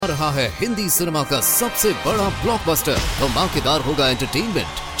रहा है हिंदी सिनेमा का सबसे बड़ा ब्लॉकबस्टर। धमाकेदार होगा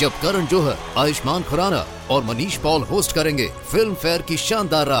एंटरटेनमेंट जब करण जौहर, आयुष्मान खुराना और मनीष पॉल होस्ट करेंगे फिल्म फेयर की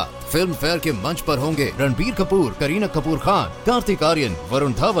शानदार रात। फिल्म फेयर के मंच पर होंगे रणबीर कपूर, करीना कपूर खान, कार्तिक आर्यन,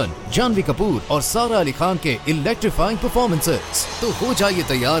 वरुण धवन, जानवी कपूर और सारा अली खान के इलेक्ट्रीफाइंग परफॉर्मेंसेस। तो हो जाइए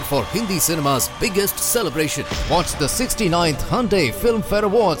तैयार for Hindi cinema's biggest celebration. Watch the 69th Hyundai Film Fair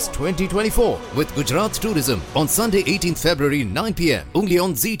Awards 2024 with Gujarat Tourism on Sunday 18th February 9 p.m. only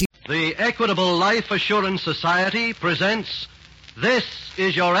on ZT. The Equitable Life Assurance Society presents This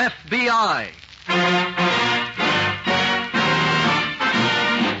is Your FBI.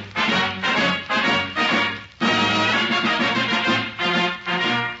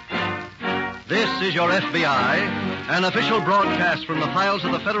 This is Your FBI, an official broadcast from the files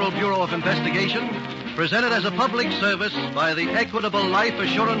of the Federal Bureau of Investigation, presented as a public service by the Equitable Life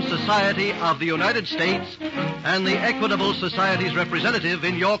Assurance Society of the United States and the Equitable Society's representative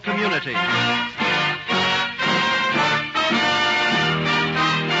in your community.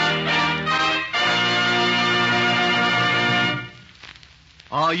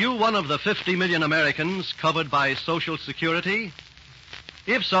 Are you one of the 50 million Americans covered by Social Security?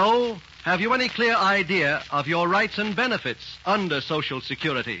 If so, have you any clear idea of your rights and benefits under Social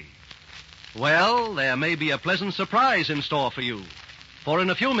Security? Well, there may be a pleasant surprise in store for you. For in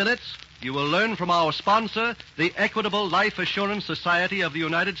a few minutes, you will learn from our sponsor, the Equitable Life Assurance Society of the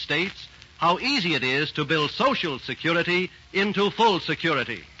United States, how easy it is to build Social Security into full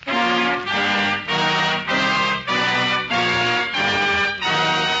security.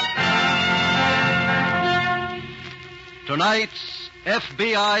 Tonight's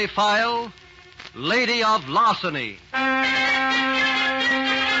FBI file, Lady of Larceny.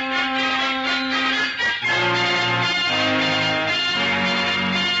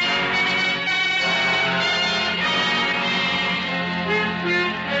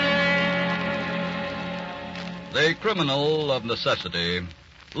 The criminal of necessity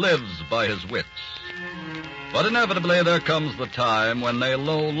lives by his wits. But inevitably there comes the time when they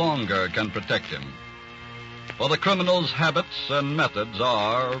no longer can protect him. For the criminal's habits and methods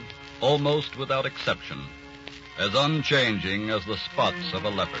are, almost without exception, as unchanging as the spots of a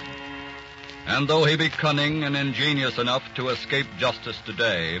leopard. And though he be cunning and ingenious enough to escape justice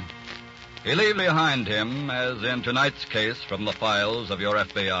today, he leaves behind him, as in tonight's case from the files of your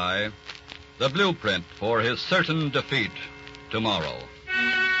FBI, the blueprint for his certain defeat tomorrow.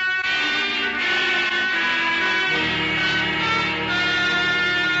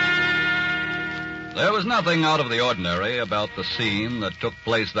 There was nothing out of the ordinary about the scene that took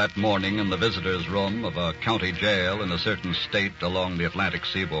place that morning in the visitor's room of a county jail in a certain state along the Atlantic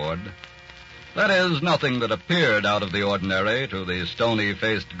seaboard. That is, nothing that appeared out of the ordinary to the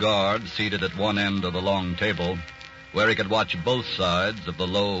stony-faced guard seated at one end of the long table, where he could watch both sides of the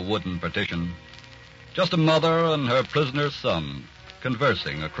low wooden partition. Just a mother and her prisoner's son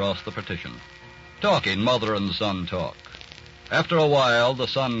conversing across the partition. Talking, mother and son talk. After a while, the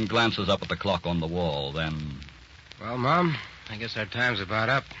son glances up at the clock on the wall, then... Well, Mom, I guess our time's about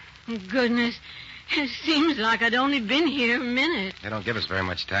up. Goodness, it seems like I'd only been here a minute. They don't give us very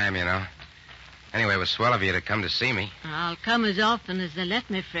much time, you know. Anyway, it was swell of you to come to see me. I'll come as often as they let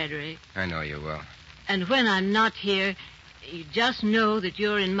me, Frederick. I know you will. And when I'm not here, you just know that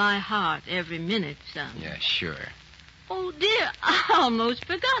you're in my heart every minute, son. Yeah, sure. Oh, dear, I almost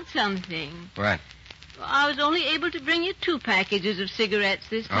forgot something. What? I was only able to bring you 2 packages of cigarettes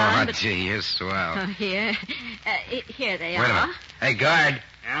this time. Oh, gee, you're swell. Oh, here. Here they are. Wait a minute. Hey, guard.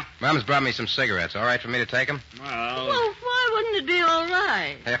 Yeah? Mom's brought me some cigarettes. All right for me to take them? Well, Why wouldn't it be all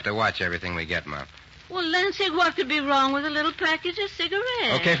right? I have to watch everything we get, Mom. Well, Lancy, what could be wrong with a little package of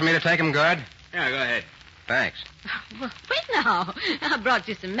cigarettes? Okay for me to take them, guard? yeah, go ahead. Thanks. Well, wait now. I brought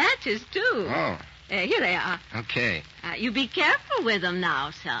you some matches, too. Oh, Here they are. okay. You be careful with them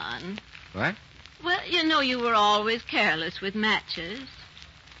now, son. What? Well, you know you were always careless with matches.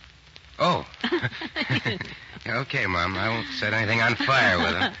 Oh. Okay, Mom. I won't set anything on fire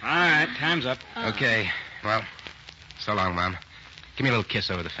with them. All right, time's up. Okay. Well, so long, Mom. Give me a little kiss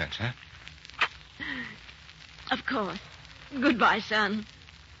over the fence, huh? Of course. Goodbye, son.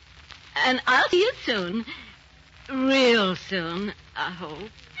 And I'll see you soon. Real soon, I hope.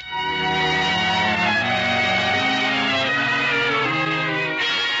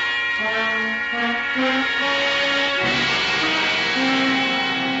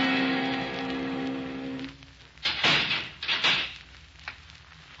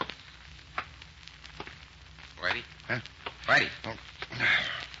 Whitey? Huh? Whitey. Oh.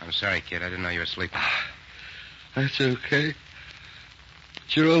 I'm sorry, kid. I didn't know you were asleep. That's okay.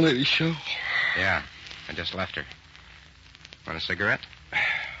 It's your old lady's show. Yeah. I just left her. Want a cigarette?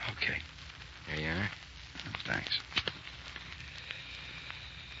 Okay. There you are. Thanks.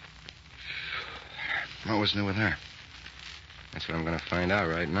 What was new with her? That's what I'm going to find out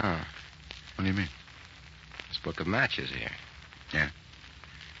right now. What do you mean? This book of matches here. Yeah?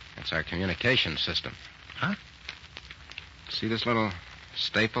 That's our communication system. Huh? See this little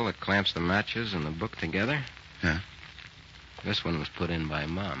staple that clamps the matches and the book together? Yeah. This one was put in by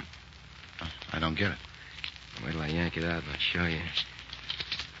Mom. Oh, I don't get it. Wait till I yank it out and I'll show you.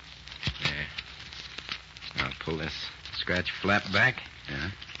 There. Now pull this scratch flap back.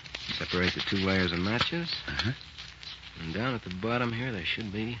 Yeah? Separate the two layers of matches. Uh-huh. And down at the bottom here, there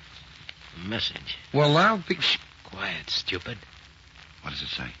should be a message. Well, I'll be... Shh, quiet, stupid. What does it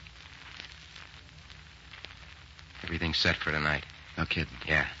say? Everything's set for tonight. No kidding.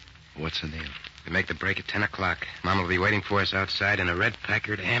 Yeah. What's the deal? We make the break at 10 o'clock. Mom will be waiting for us outside in a red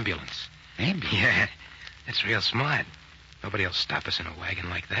Packard ambulance. Ambulance? Yeah. That's real smart. Nobody will stop us in a wagon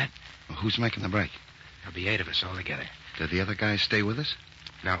like that. Well, who's making the break? There'll be 8 of us all together. Did the other guys stay with us?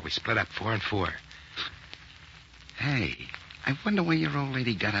 No, we split up 4 and 4. Hey, I wonder where your old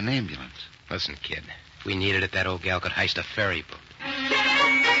lady got an ambulance. Listen, kid. We needed it. That old gal could heist a ferry boat.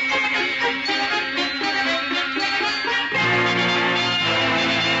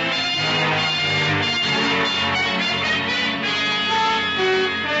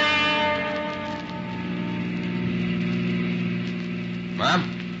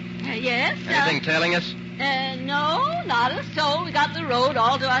 Mom? Yes? Anything tailing us? No, not a soul. We got the road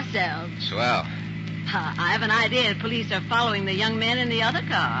all to ourselves. Swell. I have an idea police are following the young men in the other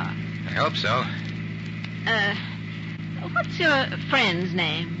car. I hope so. What's your friend's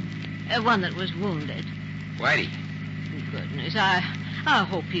name? One that was wounded. Whitey. Goodness, I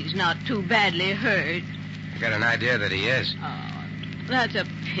hope he's not too badly hurt. I got an idea that he is. Oh, that's a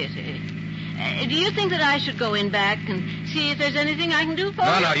pity. Do you think that I should go in back and see if there's anything I can do for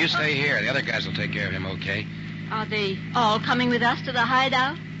you? No, you stay here. The other guys will take care of him, okay? Are they all coming with us to the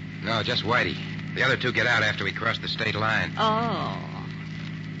hideout? No, just Whitey. The other 2 get out after we cross the state line. Oh.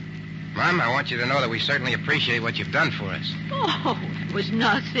 Mom, I want you to know that we certainly appreciate what you've done for us. Oh, it was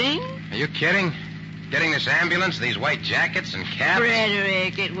nothing. Are you kidding? Getting this ambulance, these white jackets and caps?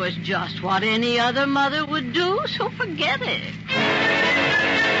 Frederick, it was just what any other mother would do, so forget it.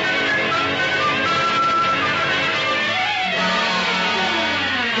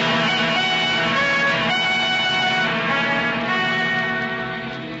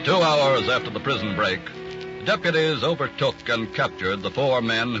 Two hours after the prison break, deputies overtook and captured the 4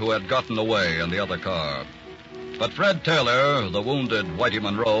 men who had gotten away in the other car. But Fred Taylor, the wounded Whitey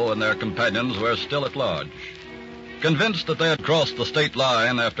Monroe, and their companions were still at large. Convinced that they had crossed the state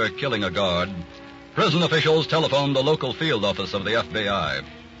line after killing a guard, prison officials telephoned the local field office of the FBI.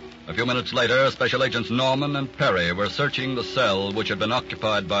 A few minutes later, Special Agents Norman and Perry were searching the cell which had been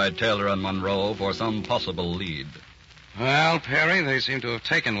occupied by Taylor and Monroe for some possible lead. Well, Perry, they seem to have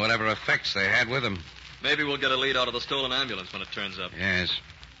taken whatever effects they had with them. Maybe we'll get a lead out of the stolen ambulance when it turns up. Yes.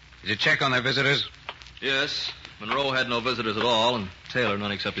 Did you check on their visitors? Yes. Monroe had no visitors at all, and Taylor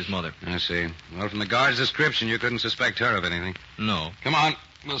none except his mother. I see. Well, from the guard's description, you couldn't suspect her of anything. No. Come on.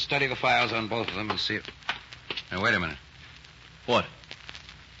 We'll study the files on both of them and see if... Now, wait a minute. What?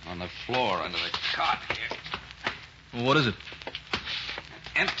 On the floor under the cot here. What is it?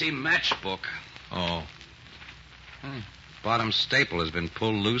 Empty matchbook. Oh. Bottom staple has been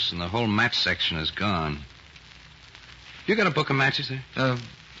pulled loose, and the whole match section is gone. You got a book of matches there?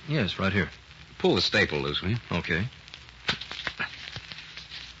 Yes, right here. Pull the staple loose, will you? Okay.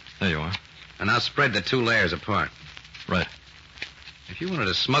 There you are. And now spread the 2 layers apart. Right. If you wanted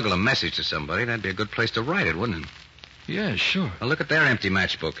to smuggle a message to somebody, that'd be a good place to write it, wouldn't it? Yeah, sure. Now, look at their empty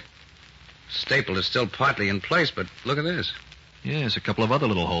matchbook. Staple is still partly in place, but look at this. Yes, a couple of other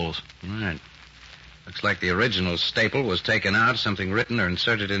little holes. Right. Looks like the original staple was taken out, something written or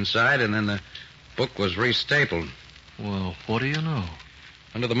inserted inside, and then the book was restapled. Well, what do you know?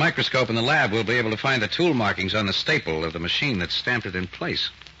 Under the microscope in the lab, we'll be able to find the tool markings on the staple of the machine that stamped it in place.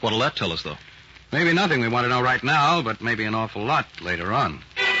 What'll that tell us, though? Maybe nothing we want to know right now, but maybe an awful lot later on.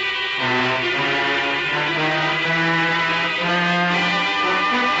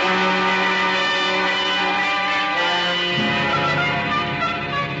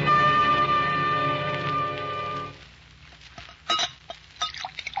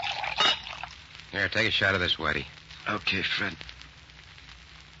 Here, take a shot of this, Whitey. Okay, Fred.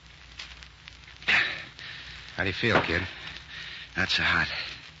 How do you feel, kid? Not so hot.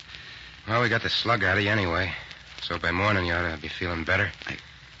 Well, we got the slug out of you anyway. So by morning you ought to be feeling better.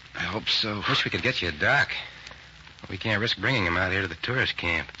 I hope so. Wish we could get you a doc. We can't risk bringing him out here to the tourist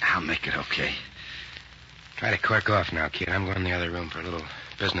camp. I'll make it okay. Try to cork off now, kid. I'm going in the other room for a little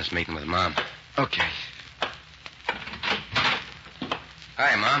Business meeting with Mom. Okay.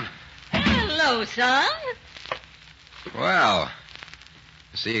 Hi, Mom. Hello, son. Well, I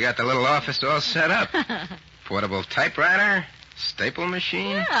see you got the little office all set up. Portable typewriter, staple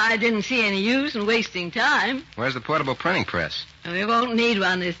machine. Yeah, I didn't see any use in wasting time. Where's the portable printing press? We won't need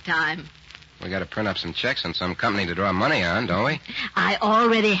one this time. We got to print up some checks on some company to draw money on, don't we? I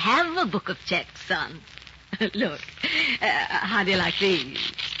already have a book of checks, son. Look, how do you like these?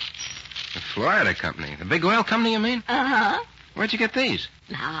 The Florida company. The big oil company, you mean? Uh-huh. Where'd you get these?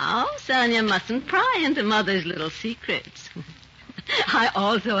 Now, son, you mustn't pry into Mother's little secrets. I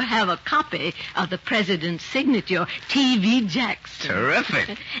also have a copy of the president's signature, T.V. Jackson.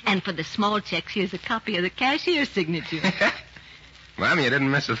 Terrific. And for the small checks, here's a copy of the cashier's signature. Mom, you didn't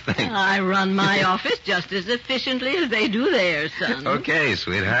miss a thing. I run my office just as efficiently as they do theirs, son. Okay,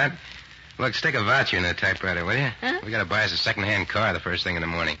 sweetheart. Look, stick a voucher in that typewriter, will you? Huh? We got to buy us a second-hand car the first thing in the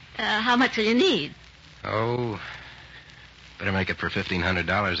morning. How much will you need? Oh, better make it for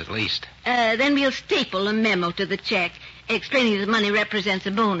 $1,500 at least. Then we'll staple a memo to the check explaining that the money represents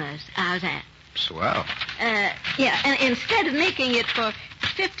a bonus. How's that? Swell. Yeah, and instead of making it for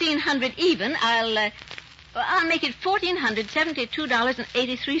 $1,500 even, I'll make it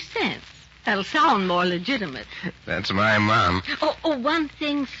 $1,472.83. That'll sound more legitimate. That's my Mom. Oh, one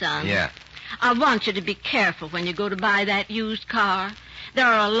thing, son. Yeah. I want you to be careful when you go to buy that used car. There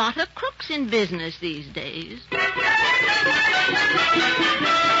are a lot of crooks in business these days.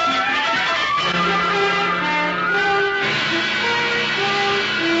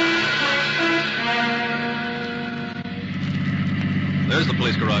 There's the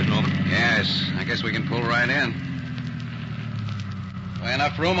police garage, Norman. Yes, I guess we can pull right in. Well,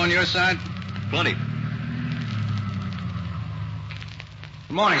 enough room on your side? Plenty.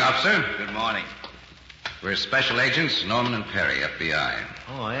 Good morning, officer. Good morning. We're special agents, Norman and Perry, FBI.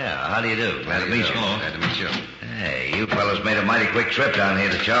 Oh, yeah. How do you do? Glad to meet you. Glad to meet you. Hey, you fellows made a mighty quick trip down here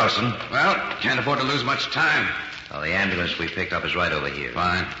to Charleston. Well, can't afford to lose much time. Well, the ambulance we picked up is right over here.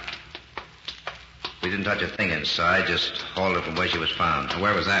 Fine. We didn't touch a thing inside, just hauled her from where she was found.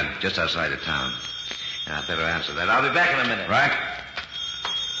 Where was that? Just outside of town. Now, I better answer that. I'll be back in a minute. Right.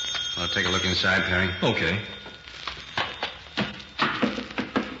 I'll take a look inside, Perry. Okay.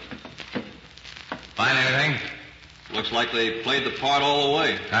 Find anything? Looks like they played the part all the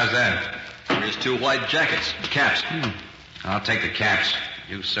way. How's that? There's 2 white jackets, caps. I'll take the caps.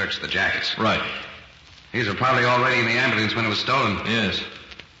 You search the jackets. Right. These were probably already in the ambulance when it was stolen. Yes.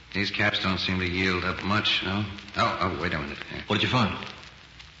 These caps don't seem to yield up much, no? Oh, wait a minute. What did you find?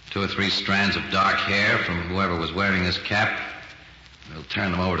 2 or 3 strands of dark hair from whoever was wearing this cap. We'll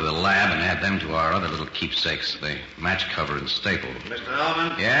turn them over to the lab and add them to our other little keepsakes. They match cover and staple. Mr.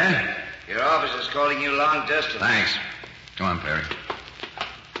 Norman? Yeah? Your office is calling you long distance. Thanks. Come on, Perry.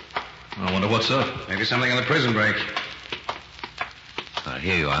 I wonder what's up. Maybe something in the prison break.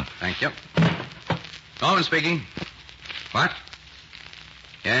 Here you are. Thank you. Norman speaking. What?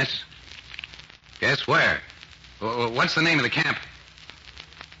 Yes? Yes, where? What's the name of the camp?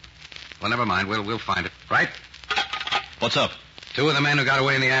 Well, never mind. We'll find it. Right? What's up? 2 of the men who got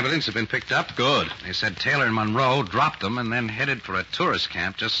away in the ambulance have been picked up. Good. They said Taylor and Monroe dropped them and then headed for a tourist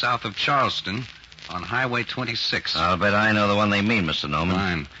camp just south of Charleston on Highway 26. I'll bet I know the one they mean, Mr. Norman.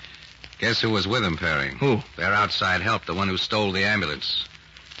 Fine. Guess who was with them, Perry? Who? Their outside help, the one who stole the ambulance.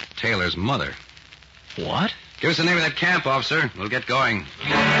 Taylor's mother. What? Give us the name of that camp, officer. We'll get going.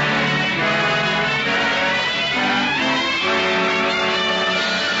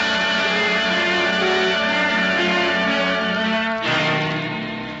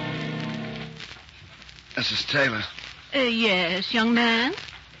 Mrs. Taylor, Yes, young man.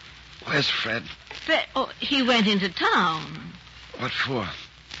 where's Fred? He went into town What for?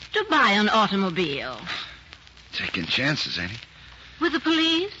 to buy an automobile. Taking chances, ain't he? With the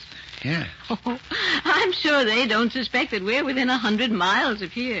police? Yeah. Oh, I'm sure they don't suspect that we're within 100 miles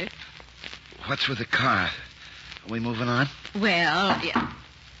of here. What's with the car? Are we moving on? Well, yeah.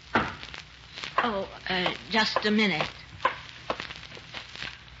 Oh, just a minute.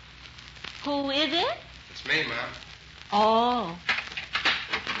 Who is it? It's me, Mom. Oh.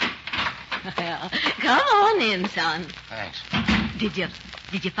 Well, come on in, son. Thanks. Did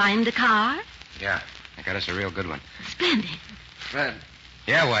you find the car? Yeah, I got us a real good one. Splendid. Fred,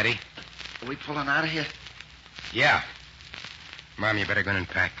 Yeah, Whitey. are we pulling out of here? Yeah. Mom, you better go in and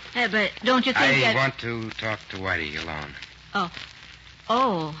pack. But don't you think I that... want to talk to Whitey alone.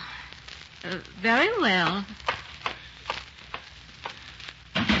 Oh. Very well.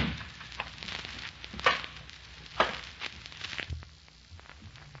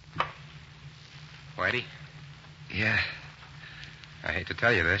 Whitey? Yeah. I hate to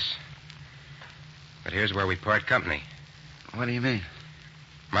tell you this, but here's where we part company. What do you mean?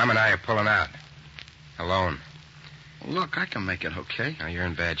 Mom and I are pulling out. Alone. Well, look, I can make it okay. Now, you're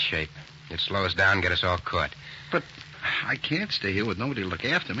in bad shape. You'd slow us down and get us all caught. But I can't stay here with nobody to look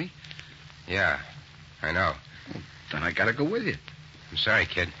after me. Yeah, I know. Well, then I gotta go with you. I'm sorry,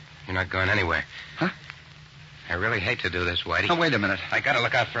 kid. You're not going anywhere. Huh? I really hate to do this, Whitey. Now, wait a minute. I gotta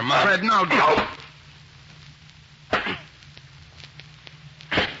look out for Mom. Fred, no, no.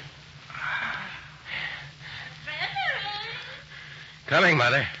 Coming,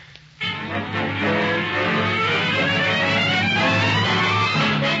 Mother.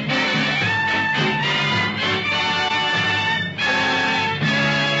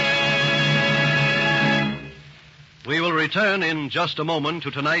 We will return in just a moment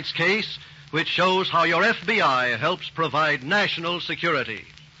to tonight's case, which shows how your FBI helps provide national security.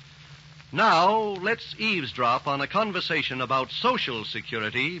 Now, let's eavesdrop on a conversation about Social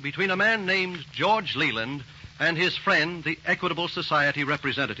Security between a man named George Leland and his friend, the Equitable Society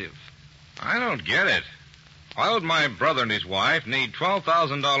representative. I don't get it. Why would my brother and his wife need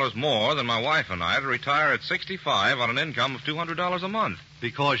 $12,000 more than my wife and I to retire at 65 on an income of $200 a month?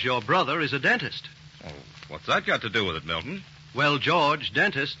 Because your brother is a dentist. Oh, what's that got to do with it, Milton? Well, George,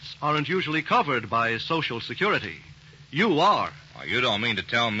 dentists aren't usually covered by Social Security. You are. Well, you don't mean to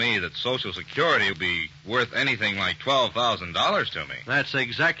tell me that Social Security will be worth anything like $12,000 to me. That's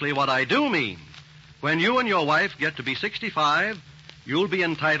exactly what I do mean. When you and your wife get to be 65, you'll be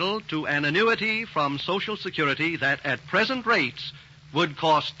entitled to an annuity from Social Security that at present rates would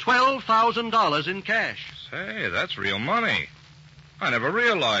cost $12,000 in cash. Say, that's real money. I never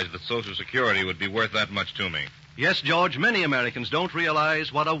realized that Social Security would be worth that much to me. Yes, George, many Americans don't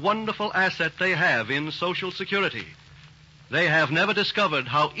realize what a wonderful asset they have in Social Security. They have never discovered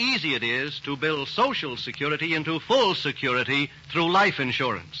how easy it is to build Social Security into full security through life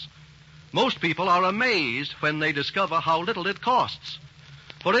insurance. Most people are amazed when they discover how little it costs.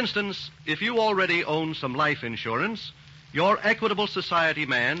 For instance, if you already own some life insurance, your Equitable Society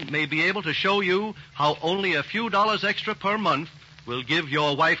man may be able to show you how only a few dollars extra per month will give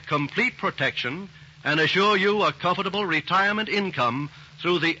your wife complete protection and assure you a comfortable retirement income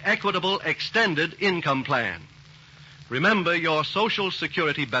through the Equitable Extended Income Plan. Remember, your Social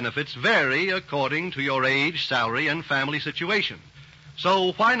Security benefits vary according to your age, salary, and family situation.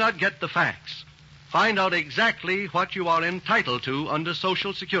 So why not get the facts? Find out exactly what you are entitled to under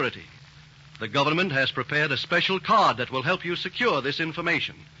Social Security. The government has prepared a special card that will help you secure this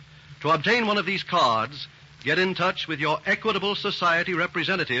information. To obtain one of these cards, get in touch with your Equitable Society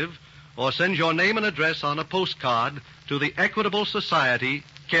representative or send your name and address on a postcard to the Equitable Society,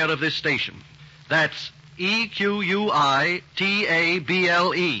 care of this station. That's EQUITABLE,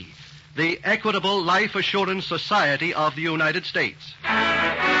 the Equitable Life Assurance Society of the United States.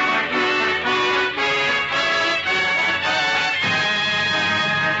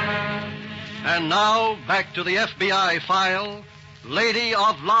 And now, back to the FBI file, Lady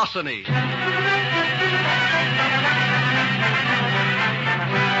of Larceny.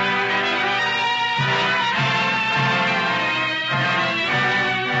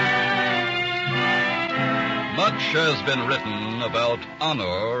 Much has been written about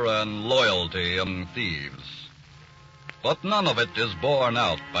honor and loyalty among thieves, but none of it is borne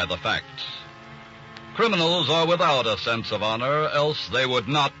out by the facts. Criminals are without a sense of honor, else they would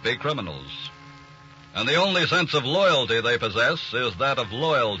not be criminals. And the only sense of loyalty they possess is that of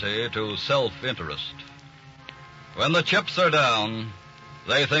loyalty to self-interest. When the chips are down,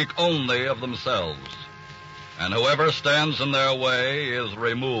 they think only of themselves, and whoever stands in their way is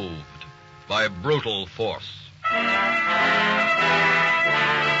removed by brutal force.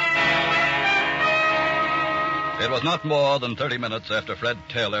 It was not more than 30 minutes after Fred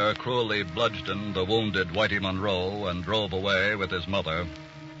Taylor cruelly bludgeoned the wounded Whitey Monroe and drove away with his mother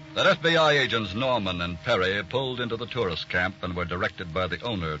that FBI agents Norman and Perry pulled into the tourist camp and were directed by the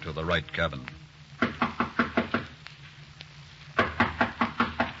owner to the right cabin.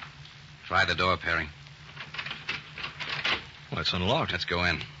 Try the door, Perry. Well, it's unlocked. Let's go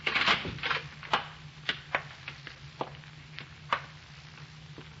in.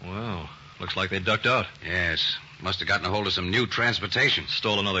 Well, looks like they ducked out. Yes. Must have gotten a hold of some new transportation.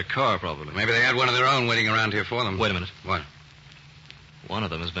 Stole another car, probably. Maybe they had one of their own waiting around here for them. Wait a minute. What? One of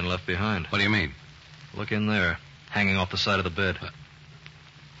them has been left behind. What do you mean? Look in there, hanging off the side of the bed.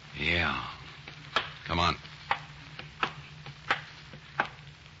 Yeah. Come on.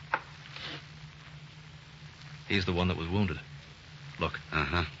 He's the one that was wounded. Look.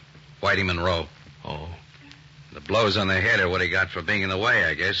 Uh-huh. Whitey Monroe. Oh. The blows on the head are what he got for being in the way,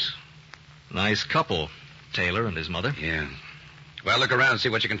 I guess. Nice couple, Taylor and his mother. Yeah. Well, look around and see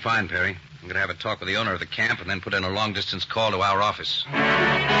what you can find, Perry. I'm going to have a talk with the owner of the camp and then put in a long-distance call to our office.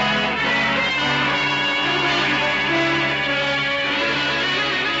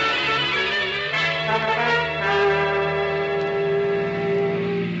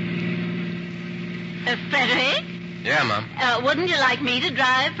 Frederick? Yeah, Mom. Wouldn't you like me to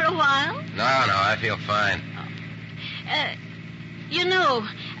drive for a while? No, I feel fine. You know,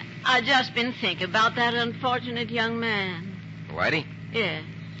 I've just been thinking about that unfortunate young man. Whitey? Yes.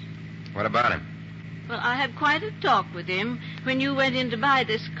 What about him? Well, I had quite a talk with him when you went in to buy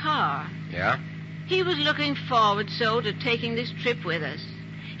this car. Yeah? He was looking forward so to taking this trip with us.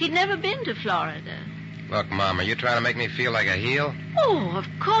 He'd never been to Florida. Look, Mom, are you trying to make me feel like a heel? Oh, of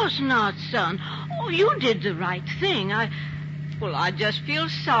course not, son. Oh, you did the right thing. I just feel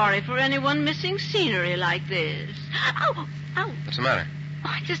sorry for anyone missing scenery like this. Ow! What's the matter? Oh,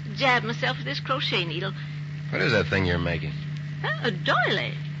 I just jabbed myself with this crochet needle. What is that thing you're making? A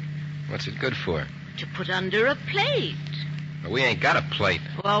doily. What's it good for? To put under a plate. Well, we ain't got a plate.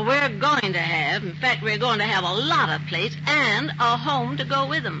 Well, we're going to have. In fact, we're going to have a lot of plates and a home to go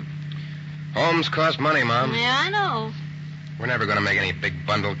with them. Homes cost money, Mom. Yeah, I know. We're never going to make any big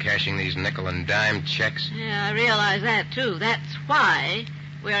bundle cashing these nickel and dime checks. Yeah, I realize that, too. That's why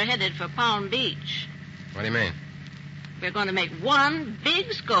we're headed for Palm Beach. What do you mean? We're going to make one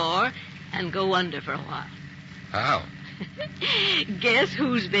big score and go under for a while. How? Guess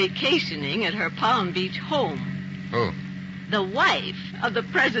who's vacationing at her Palm Beach home? Who? The wife of the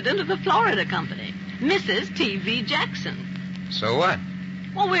president of the Florida Company, Mrs. T.V. Jackson. So what?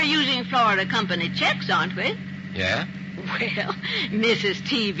 Well, we're using Florida Company checks, aren't we? Yeah? Well, Mrs.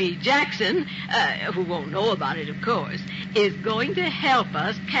 T.V. Jackson, who won't know about it, of course, is going to help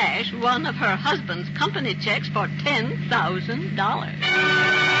us cash one of her husband's company checks for $10,000.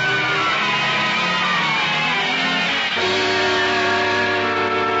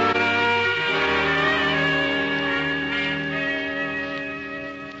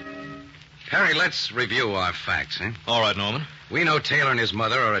 Perry, let's review our facts, eh? All right, Norman. We know Taylor and his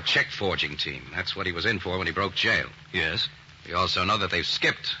mother are a check-forging team. That's what he was in for when he broke jail. Yes. We also know that they've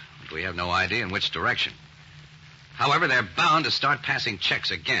skipped, but we have no idea in which direction. However, they're bound to start passing checks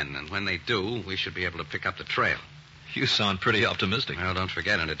again, and when they do, we should be able to pick up the trail. You sound pretty optimistic. Well, don't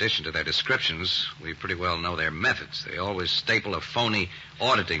forget, in addition to their descriptions, we pretty well know their methods. They always staple a phony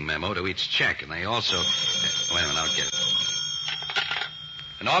auditing memo to each check, and they also... Wait a minute, I'll get it.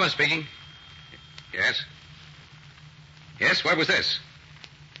 Norman speaking. Yes? Yes, where was this?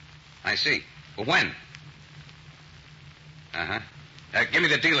 I see. Well, when? Uh-huh. Give me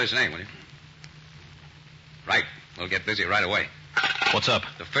the dealer's name, will you? Right. We'll get busy right away. What's up?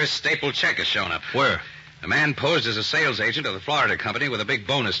 The first stapled check has shown up. Where? A man posed as a sales agent of the Florida Company with a big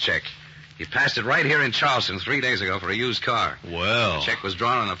bonus check. He passed it right here in Charleston 3 days ago for a used car. Well. The check was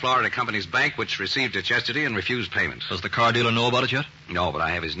drawn on the Florida Company's bank, which received it yesterday and refused payment. Does the car dealer know about it yet? No, but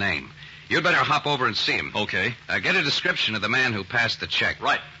I have his name. You'd better hop over and see him. Okay. Get a description of the man who passed the check.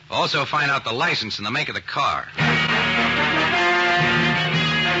 Right. Also find out the license and the make of the car.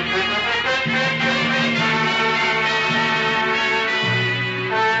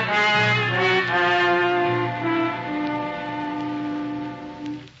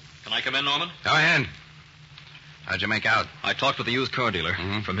 Can I come in, Norman? Go ahead. How'd you make out? I talked with the used car dealer.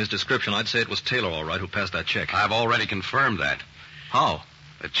 Mm-hmm. From his description, I'd say it was Taylor, all right, who passed that check. I've already confirmed that. How?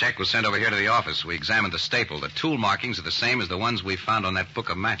 The check was sent over here to the office. We examined the staple. The tool markings are the same as the ones we found on that book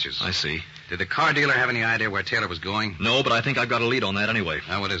of matches. I see. Did the car dealer have any idea where Taylor was going? No, but I think I've got a lead on that anyway.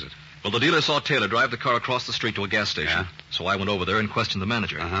 Now, what is it? Well, the dealer saw Taylor drive the car across the street to a gas station. Yeah? So I went over there and questioned the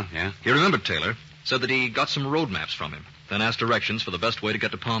manager. Uh-huh, yeah. He remembered Taylor, said that he got some road maps from him, then asked directions for the best way to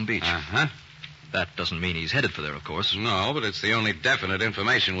get to Palm Beach. Uh-huh. That doesn't mean he's headed for there, of course. No, but it's the only definite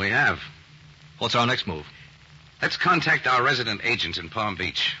information we have. What's our next move? Let's contact our resident agent in Palm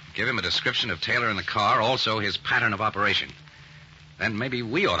Beach. Give him a description of Taylor in the car, also his pattern of operation. Then maybe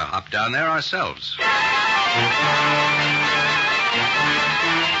we ought to hop down there ourselves.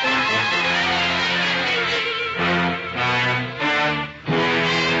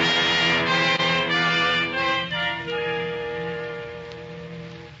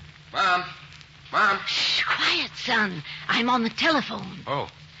 Mom. Shh, quiet, son. I'm on the telephone. Oh.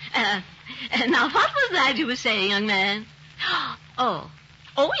 Now, what was that you were saying, young man? Oh,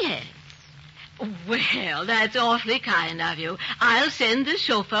 yes. Well, that's awfully kind of you. I'll send the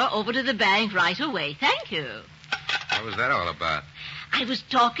chauffeur over to the bank right away. Thank you. What was that all about? I was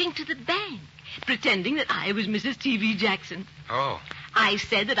talking to the bank, pretending that I was Mrs. T.V. Jackson. Oh. I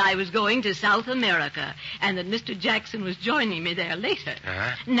said that I was going to South America and that Mr. Jackson was joining me there later.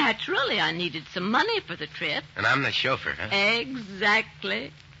 Uh-huh. Naturally, I needed some money for the trip. And I'm the chauffeur, huh?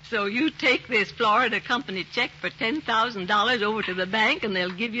 Exactly. So you take this Florida company check for $10,000 over to the bank and they'll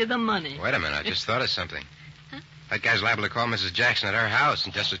give you the money. Wait a minute. I just thought of something. That guy's liable to call Mrs. Jackson at her house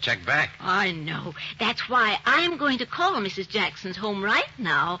and just to check back. I know. That's why I'm going to call Mrs. Jackson's home right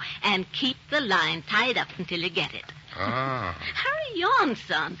now and keep the line tied up until you get it. Oh. Hurry on,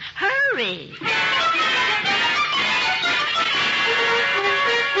 son. Hurry.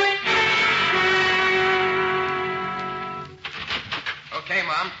 Okay,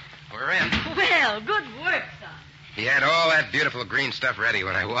 Mom. We're in. Well, good work, son. He had all that beautiful green stuff ready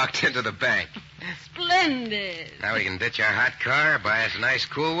when I walked into the bank. Splendid. Now we can ditch our hot car, buy us a nice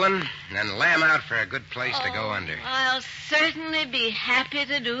cool one, and then lamb out for a good place to go under. I'll certainly be happy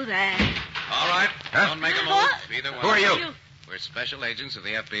to do that. All right. Huh? Don't make a move. What? Either one. Who are you? We're special agents of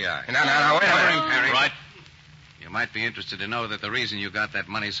the FBI. No, wait a minute. Harry. Right. You might be interested to know that the reason you got that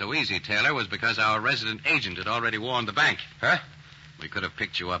money so easy, Taylor, was because our resident agent had already warned the bank. Huh? We could have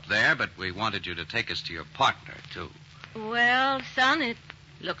picked you up there, but we wanted you to take us to your partner, too. Well, son, it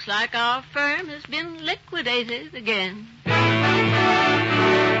looks like our firm has been liquidated again.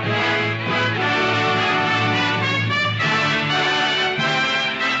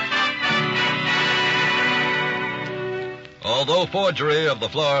 Although forgery of the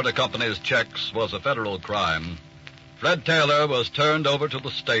Florida company's checks was a federal crime, Fred Taylor was turned over to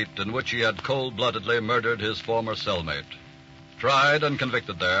the state in which he had cold-bloodedly murdered his former cellmate. Tried and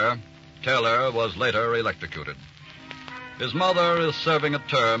convicted there, Taylor was later electrocuted. His mother is serving a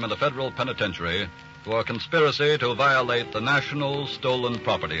term in the federal penitentiary for conspiracy to violate the National Stolen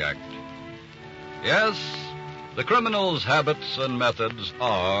Property Act. Yes, the criminal's habits and methods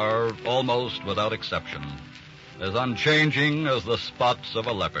are, almost without exception, as unchanging as the spots of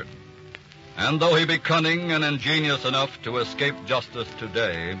a leopard. And though he be cunning and ingenious enough to escape justice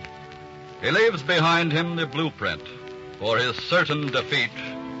today, he leaves behind him the blueprint for his certain defeat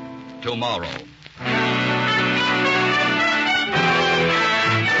tomorrow.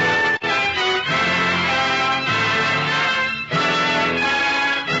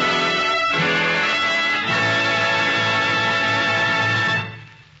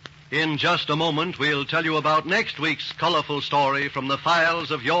 In just a moment, we'll tell you about next week's colorful story from the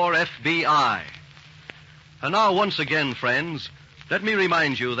files of your FBI. And now, once again, friends, let me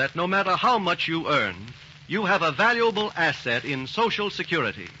remind you that no matter how much you earn, you have a valuable asset in Social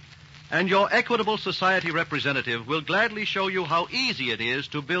Security. And your Equitable Society representative will gladly show you how easy it is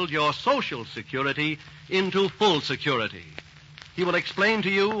to build your Social Security into full security. He will explain to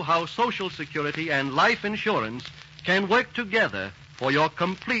you how Social Security and life insurance can work together for your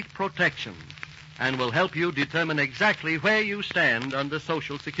complete protection, and will help you determine exactly where you stand under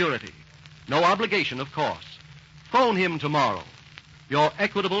Social Security. No obligation, of course. Phone him tomorrow. Your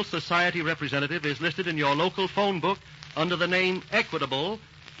Equitable Society representative is listed in your local phone book under the name Equitable,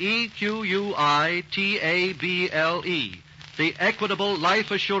 Equitable, the Equitable Life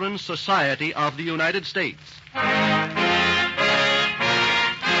Assurance Society of the United States.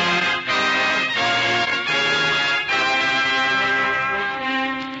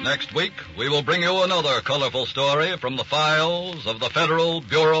 Next week, we will bring you another colorful story from the files of the Federal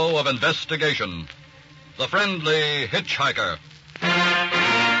Bureau of Investigation, The Friendly Hitchhiker.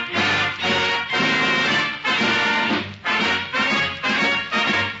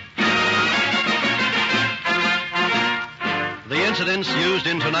 The incidents used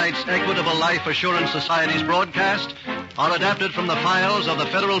in tonight's Equitable Life Assurance Society's broadcast are adapted from the files of the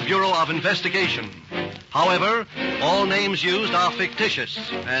Federal Bureau of Investigation. However, all names used are fictitious,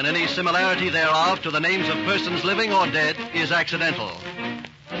 and any similarity thereof to the names of persons living or dead is accidental.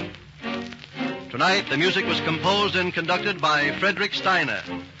 Tonight, the music was composed and conducted by Frederick Steiner.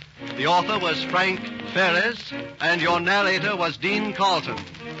 The author was Frank Ferris, and your narrator was Dean Carlton.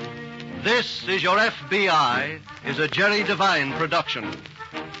 This is Your FBI is a Jerry Devine production.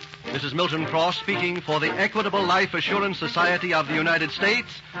 This is Milton Cross speaking for the Equitable Life Assurance Society of the United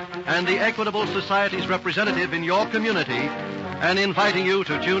States and the Equitable Society's representative in your community, and inviting you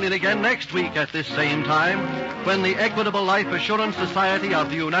to tune in again next week at this same time when the Equitable Life Assurance Society of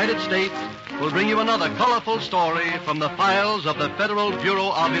the United States will bring you another colorful story from the files of the Federal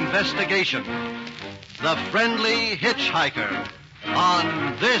Bureau of Investigation. The Friendly Hitchhiker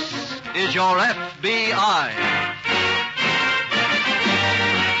on This Is Your FBI.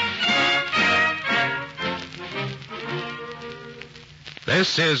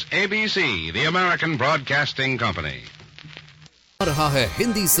 This is ABC, the American Broadcasting Company. रहा है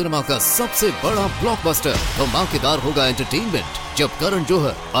Hindi cinema का सबसे बड़ा blockbuster. धमाकेदार होगा entertainment जब करण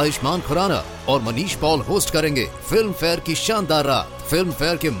जौहर, आयुष्मान खुराना और Manish Paul host करेंगे फिल्म फेयर की शानदार रात। फिल्म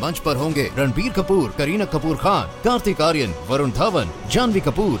फेयर के मंच पर होंगे रणबीर कपूर, करीना कपूर खान, कार्तिक आर्यन, वरुण धवन, जानवी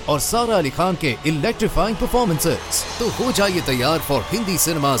कपूर और सारा अली खान के इलेक्ट्रीफाइंग परफॉर्मेंसेस। तो हो जाइए तैयार for Hindi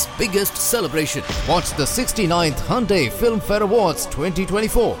cinema's biggest celebration. Watch the 69th Hyundai Film Fair Awards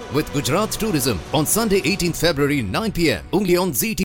 2024 with Gujarat Tourism on Sunday 18th February 9 p.m. only on ZT.